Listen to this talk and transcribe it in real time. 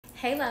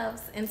Hey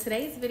loves, in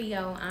today's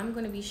video I'm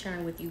going to be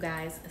sharing with you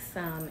guys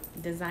some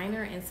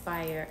designer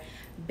inspired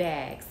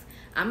bags.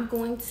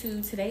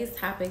 Today's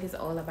topic is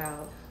all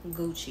about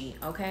Gucci,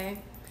 okay?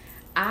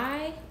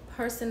 I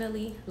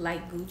personally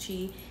like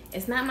Gucci.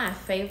 It's not my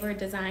favorite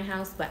design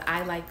house, but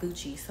I like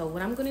Gucci. So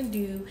what I'm going to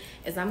do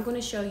is I'm going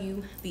to show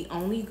you the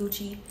only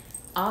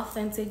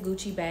authentic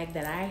Gucci bag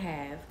that I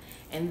have.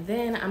 And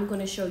then I'm going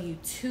to show you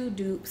two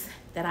dupes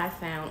that I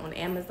found on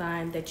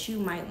Amazon that you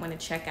might want to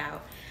check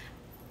out.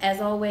 As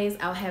always,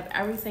 I'll have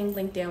everything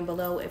linked down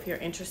below if you're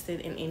interested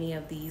in any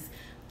of these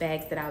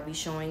bags that I'll be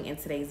showing in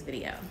today's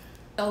video.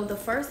 So the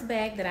first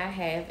bag that I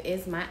have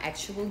is my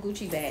actual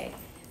Gucci bag.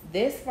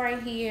 This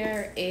right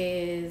here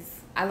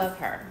is, I love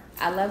her.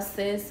 I love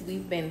sis.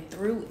 We've been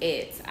through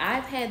it.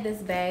 I've had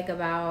this bag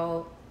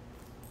about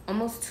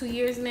almost 2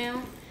 years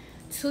now.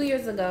 2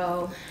 years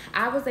ago,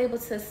 I was able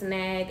to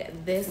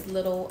snag this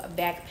little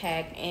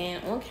backpack,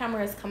 and on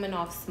camera it's coming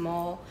off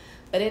small,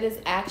 but it is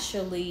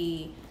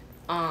actually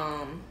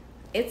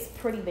it's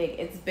pretty big.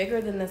 It's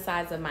bigger than the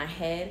size of my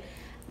head.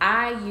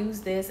 I use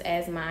this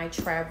as my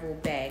travel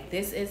bag.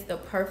 This is the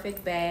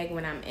perfect bag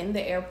when I'm in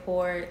the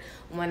airport,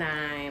 when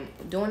I'm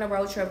doing a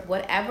road trip,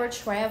 whatever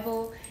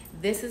travel,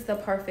 this is the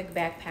perfect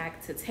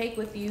backpack to take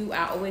with you.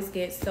 I always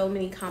get so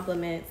many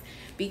compliments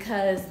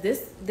because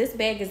this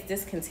bag is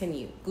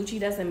discontinued. Gucci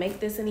doesn't make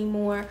this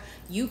anymore.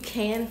 You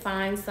can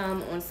find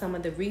some on some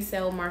of the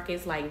resale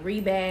markets like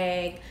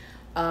Rebag.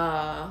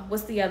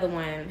 What's the other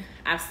one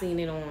I've seen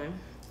it on?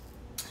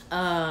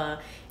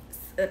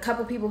 A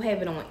couple people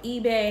have it on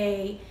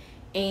eBay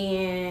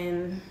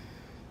and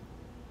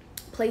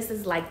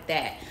places like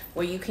that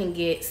where you can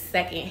get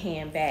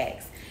secondhand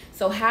bags.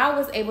 So how I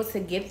was able to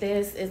get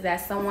this is that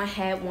someone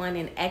had one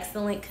in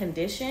excellent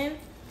condition,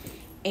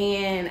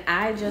 and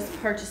I just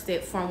purchased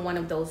it from one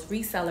of those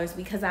resellers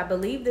because I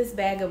believe this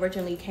bag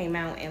originally came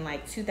out in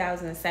like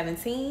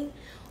 2017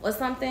 or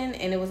something,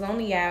 and it was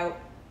only out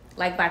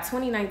like by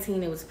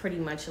 2019. It was pretty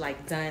much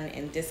like done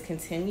and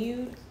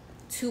discontinued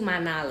to my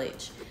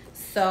knowledge.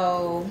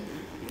 So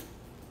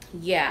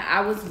yeah,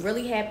 I was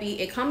really happy.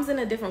 It comes in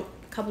a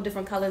couple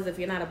different colors if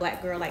you're not a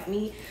black girl like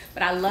me,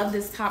 but I love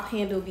this top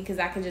handle because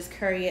I can just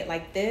carry it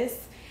like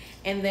this,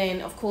 and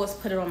then of course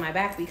put it on my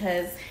back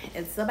because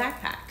it's a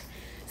backpack.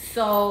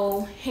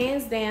 So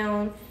hands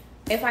down,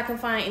 if I can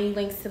find any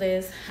links to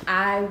this,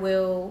 I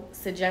will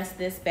suggest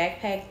this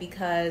backpack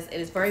because it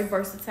is very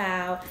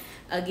versatile.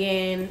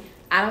 Again,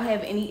 I don't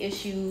have any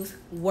issues,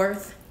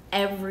 worth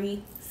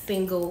every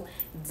single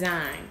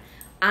dime.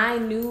 I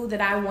knew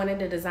that I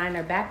wanted a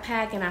designer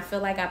backpack, and I feel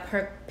like I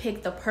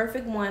picked the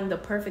perfect one, the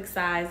perfect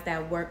size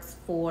that works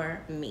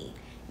for me.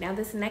 Now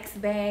this next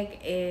bag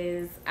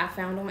I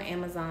found on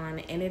Amazon,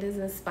 and it is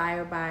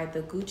inspired by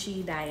the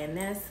Gucci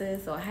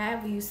Dionysus, or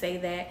however you say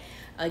that.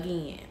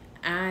 Again,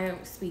 I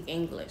speak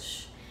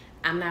English.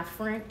 I'm not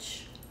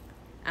French.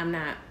 I'm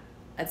not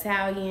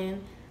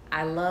Italian.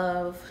 I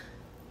love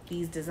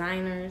these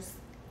designers.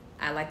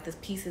 I like the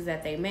pieces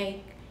that they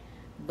make,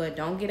 but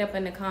don't get up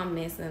in the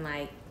comments and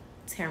like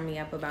tear me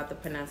up about the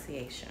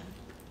pronunciation.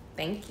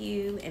 Thank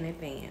you in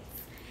advance.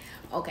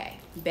 Okay,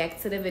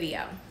 back to the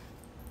video.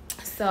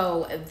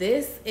 So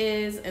this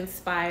is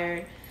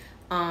inspired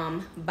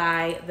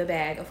by the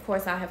bag. Of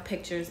course, I'll have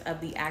pictures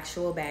of the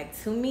actual bag.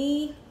 To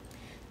me,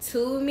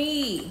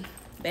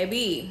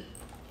 baby,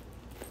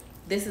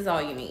 this is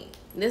all you need.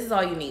 This is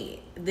all you need.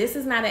 This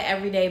is not an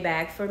everyday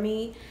bag for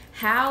me.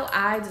 How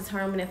I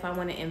determine if I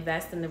want to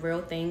invest in the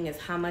real thing is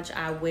how much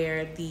I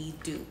wear the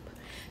dupe.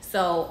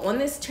 So on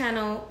this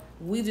channel,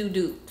 we do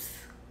dupes,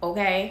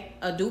 okay?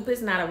 A dupe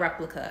is not a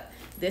replica.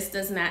 This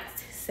does not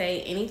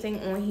say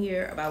anything on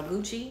here about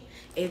Gucci.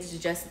 It's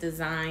just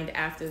designed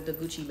after the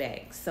Gucci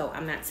bag. So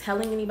I'm not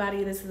telling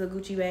anybody this is a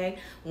Gucci bag.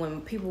 When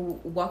people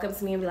walk up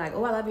to me and be like,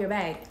 oh, I love your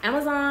bag.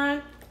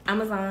 Amazon,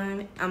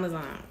 Amazon,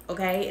 Amazon,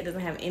 okay? It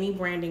doesn't have any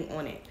branding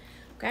on it,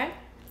 okay?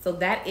 So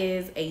that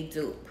is a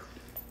dupe.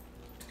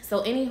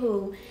 So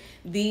anywho,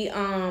 the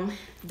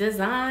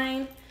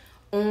design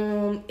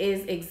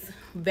is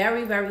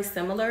very, very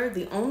similar.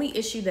 The only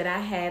issue that I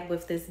had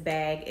with this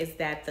bag is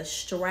that the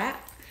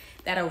strap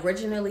that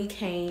originally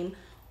came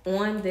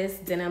on this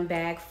denim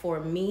bag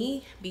for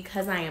me,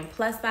 because I am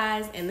plus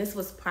size, and this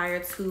was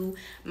prior to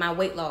my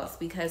weight loss,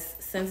 because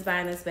since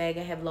buying this bag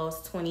I have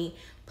lost 20+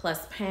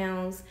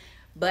 pounds.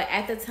 But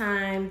at the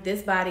time,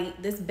 this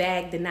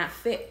bag did not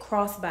fit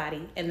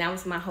crossbody, and that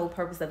was my whole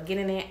purpose of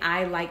getting it.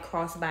 I like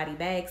crossbody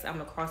bags. I'm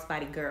a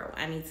crossbody girl.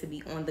 I need to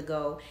be on the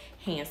go,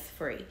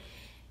 hands-free.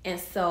 And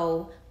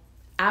so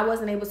I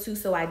wasn't able to,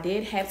 so I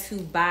did have to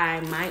buy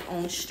my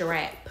own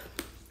strap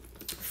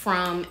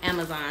from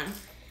Amazon.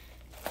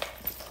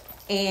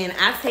 And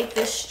I take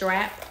this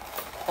strap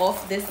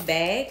off this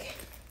bag,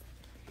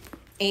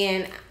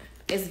 and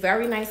it's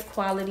very nice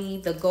quality.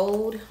 The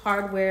gold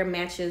hardware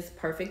matches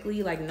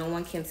perfectly. Like, no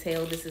one can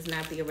tell this is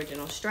not the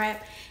original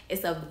strap.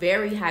 It's a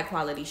very high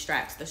quality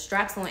straps. The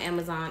straps on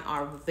Amazon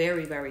are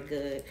very, very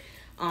good.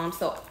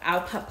 So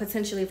I'll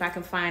potentially, if I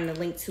can find a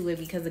link to it,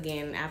 because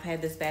again, I've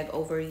had this bag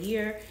over a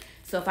year.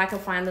 So if I can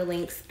find the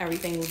links,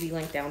 everything will be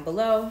linked down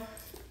below.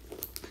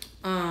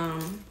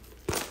 And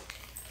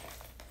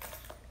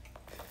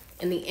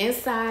the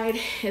inside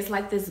is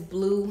like this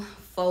blue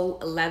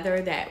faux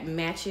leather that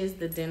matches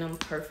the denim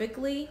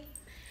perfectly.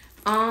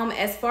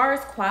 As far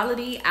as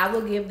quality, I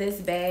will give this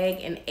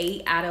bag an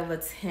 8 out of a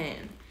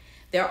 10.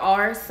 There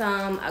are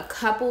a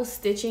couple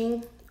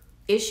stitching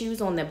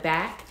issues on the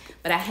back,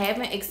 but I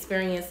haven't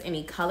experienced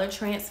any color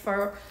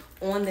transfer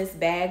on this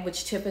bag,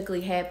 which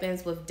typically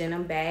happens with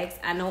denim bags.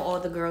 I know all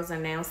the girls are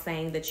now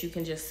saying that you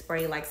can just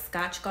spray like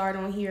Scotch Guard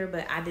on here,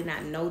 but I did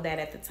not know that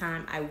at the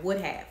time. I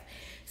would have.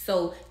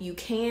 So you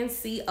can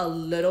see a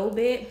little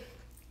bit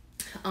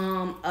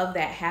of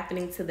that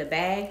happening to the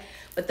bag,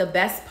 but the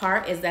best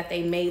part is that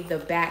they made the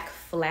back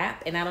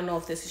flap, and I don't know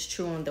if this is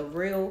true on the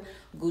real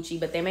Gucci,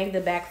 but they made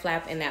the back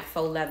flap in that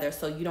faux leather,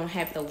 so you don't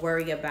have to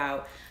worry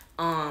about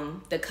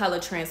the color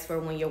transfer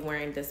when you're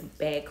wearing this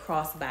bag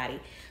crossbody.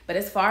 But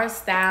as far as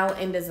style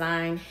and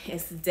design,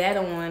 it's dead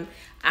on.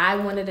 I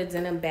wanted a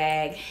denim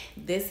bag.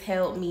 This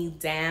held me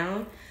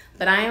down,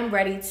 but I am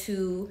ready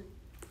to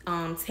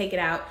take it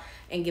out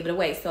and give it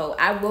away. So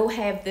I will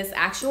have this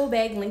actual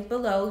bag linked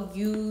below,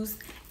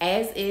 used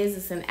as is.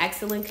 It's in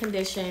excellent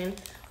condition,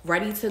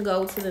 ready to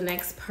go to the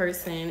next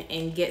person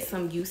and get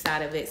some use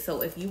out of it.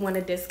 So if you want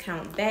a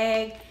discount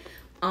bag,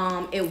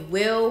 it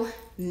will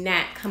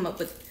not come up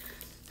with,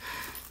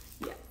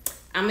 yeah,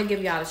 I'm gonna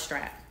give y'all the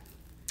strap.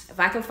 If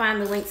I can find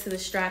the link to the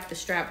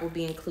strap will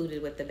be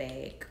included with the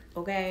bag,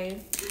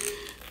 okay?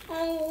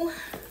 Oh,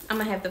 I'm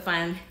gonna have to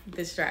find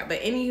the strap.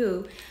 But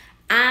anywho,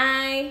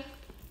 I'm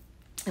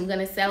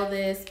gonna sell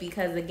this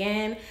because,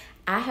 again,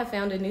 I have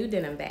found a new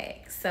denim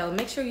bag. So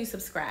make sure you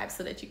subscribe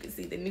so that you can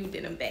see the new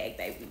denim bag,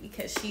 baby,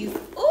 because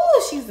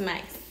she's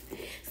nice.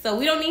 So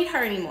we don't need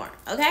her anymore,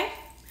 okay?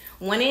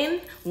 One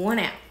in, one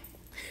out.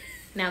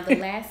 Now, the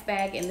last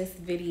bag in this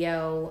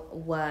video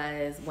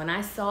was, when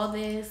I saw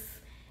this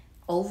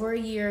over a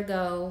year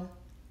ago,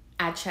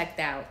 I checked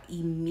out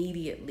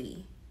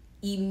immediately.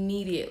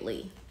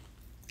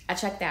 I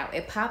checked out.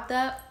 It popped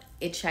up,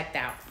 it checked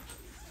out.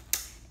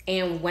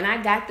 And when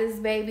I got this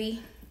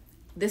baby,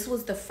 this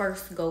was the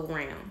first go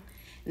round.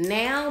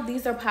 Now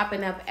these are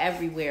popping up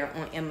everywhere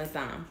on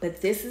Amazon,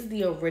 but this is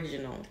the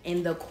original.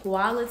 And the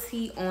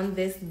quality on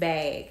this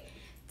bag,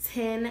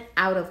 10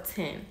 out of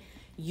 10.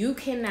 You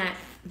cannot,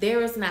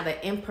 there is not an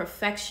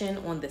imperfection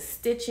on the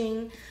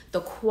stitching.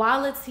 The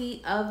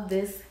quality of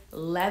this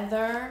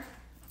leather,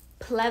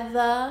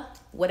 pleather,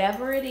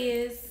 whatever it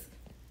is,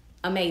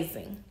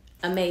 amazing,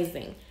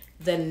 amazing.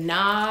 The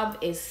knob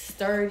is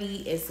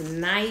sturdy, it's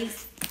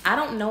nice. I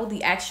don't know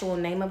the actual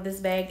name of this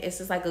bag. It's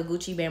just like a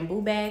Gucci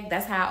bamboo bag.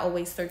 That's how I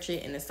always search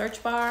it in the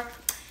search bar.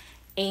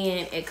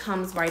 And it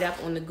comes right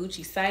up on the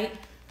Gucci site.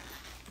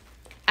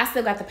 I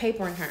still got the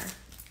paper in her.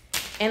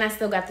 And I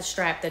still got the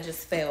strap that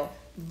just fell.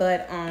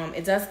 But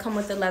it does come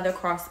with the leather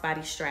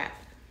crossbody strap.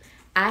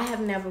 I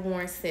have never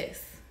worn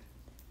sis.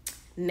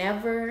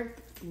 Never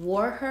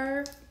wore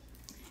her.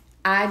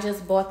 I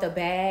just bought the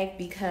bag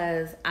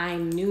because I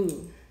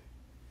knew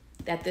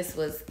that this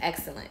was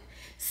excellent.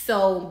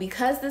 So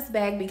because this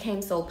bag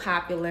became so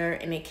popular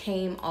and it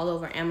came all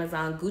over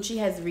Amazon, Gucci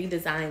has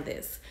redesigned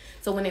this.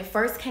 So when it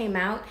first came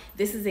out,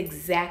 this is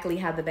exactly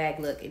how the bag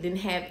looked. It didn't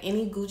have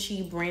any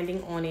Gucci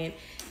branding on it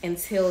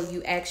until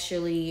you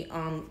actually,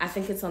 I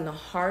think it's on the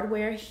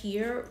hardware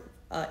here,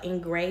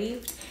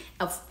 engraved.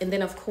 And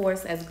then of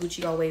course, as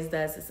Gucci always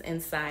does, it's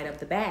inside of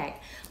the bag.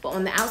 But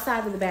on the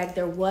outside of the bag,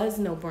 there was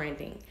no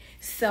branding.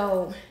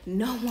 So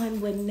no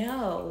one would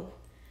know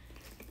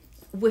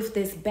with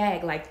this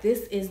bag. Like,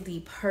 this is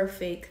the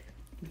perfect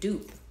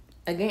dupe.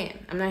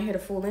 Again, I'm not here to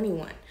fool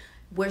anyone.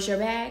 Where's your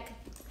bag?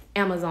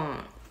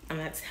 Amazon. I'm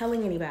not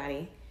telling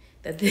anybody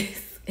that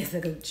this is a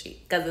Gucci,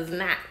 because it's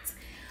not.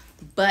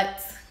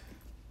 But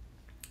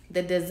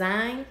the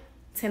design,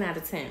 10 out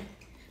of 10.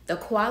 The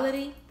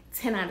quality,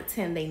 10 out of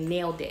 10. They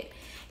nailed it.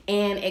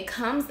 And it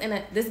comes in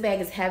a, this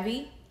bag is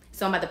heavy,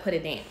 so I'm about to put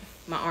it down.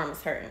 My arm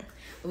is hurting.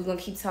 But we're gonna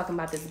keep talking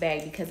about this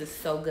bag because it's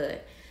so good.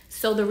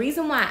 So the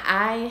reason why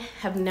I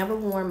have never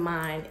worn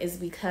mine is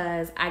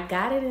because I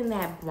got it in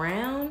that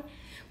brown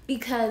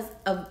because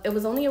it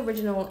was only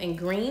original in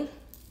green.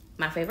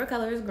 My favorite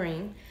color is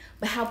green.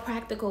 But how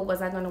practical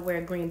was I going to wear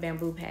a green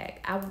bamboo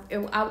bag?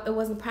 It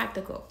wasn't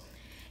practical.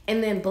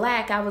 And then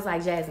black, I was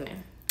like,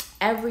 Jasmine,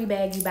 every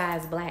bag you buy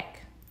is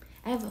black.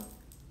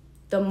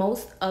 The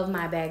most of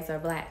my bags are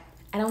black.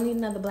 I don't need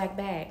another black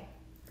bag.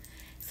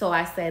 So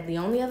I said the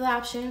only other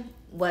option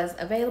was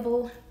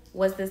available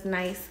was this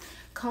nice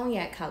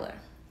cognac color.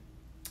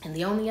 And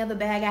the only other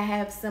bag I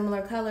have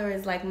similar color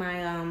is like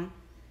my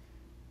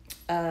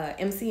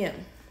MCM.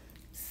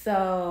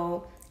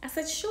 So I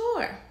said,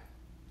 sure,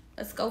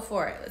 let's go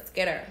for it. Let's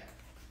get her.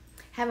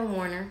 Haven't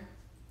worn her,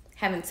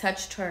 haven't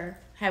touched her,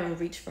 haven't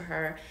reached for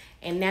her.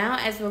 And now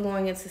as we're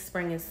going into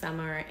spring and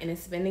summer, and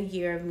it's been a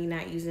year of me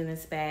not using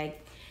this bag,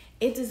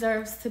 it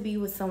deserves to be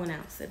with someone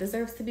else. It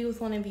deserves to be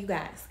with one of you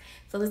guys.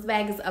 So this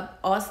bag is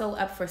also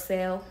up for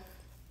sale.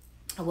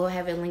 I will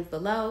have it linked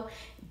below.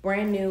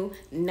 Brand new,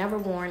 never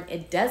worn.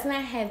 It does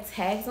not have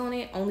tags on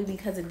it, only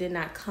because it did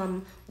not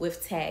come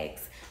with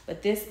tags.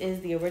 But this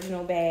is the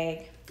original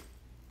bag.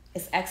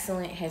 It's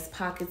excellent. It has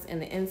pockets in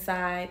the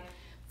inside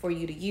for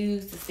you to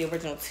use. It's the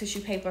original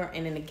tissue paper.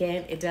 And then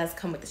again, it does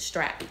come with a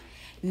strap.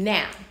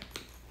 Now,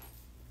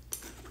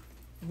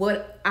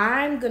 what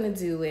I'm gonna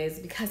do is,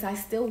 because I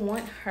still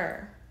want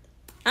her,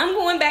 I'm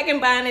going back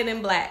and buying it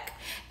in black.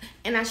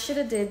 And I should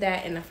have did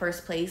that in the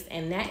first place.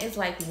 And that is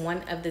like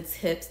one of the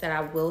tips that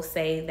I will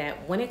say,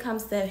 that when it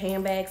comes to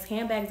handbags,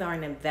 handbags are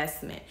an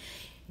investment.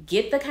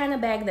 Get the kind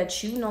of bag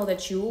that you know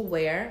that you will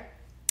wear,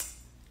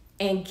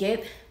 and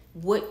get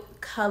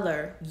what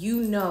color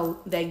you know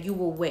that you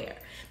will wear.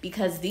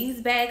 Because these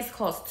bags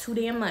cost too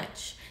damn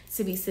much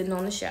to be sitting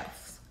on the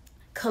shelf,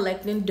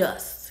 collecting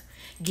dust,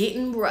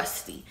 getting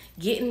rusty,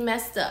 getting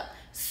messed up.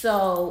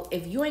 So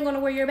if you ain't gonna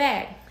wear your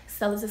bag,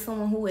 sell it to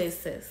someone who is,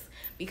 sis.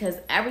 Because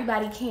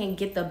everybody can't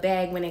get the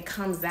bag when it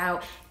comes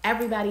out.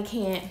 Everybody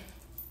can't,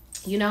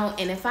 you know.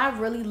 And if I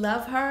really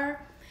love her,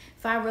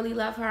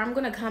 I'm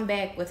gonna come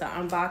back with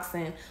an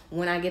unboxing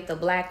when I get the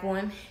black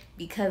one,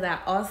 because I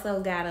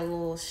also got a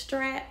little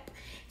strap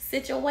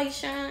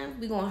situation.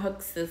 We're gonna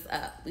hook sis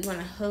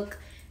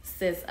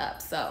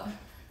up. So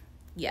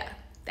yeah,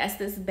 that's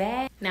this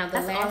bag. Now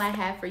that's all I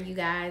have for you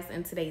guys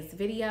in today's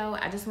video.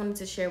 I just wanted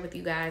to share with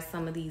you guys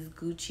some of these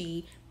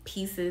Gucci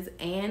pieces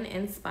and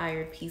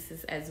inspired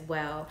pieces as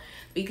well,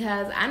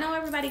 because I know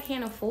everybody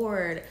can't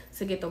afford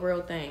to get the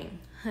real thing,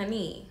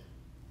 honey.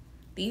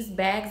 These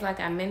bags, like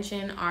I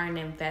mentioned, are an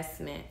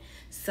investment.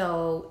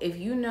 So if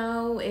you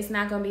know it's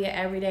not gonna be an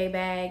everyday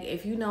bag,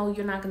 if you know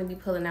you're not gonna be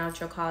pulling out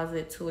your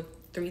closet 2 or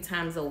 3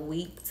 times a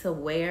week to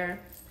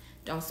wear,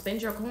 don't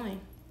spend your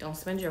coin. Don't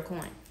spend your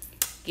coin.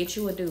 Get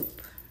you a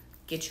dupe.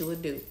 Get you a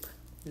dupe.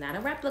 Not a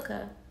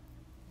replica,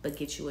 but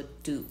get you a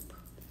dupe.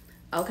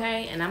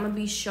 Okay? And I'm gonna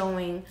be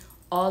showing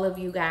all of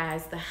you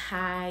guys the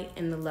high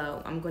and the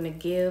low. I'm gonna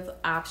give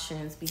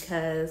options,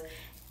 because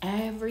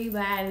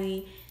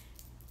everybody,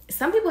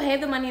 some people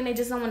have the money and they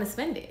just don't want to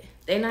spend it.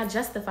 They're not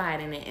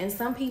justified in it. And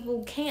some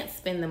people can't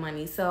spend the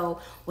money. So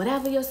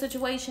whatever your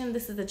situation,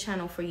 this is the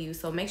channel for you.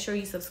 So make sure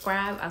you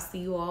subscribe. I'll see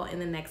you all in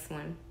the next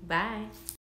one. Bye.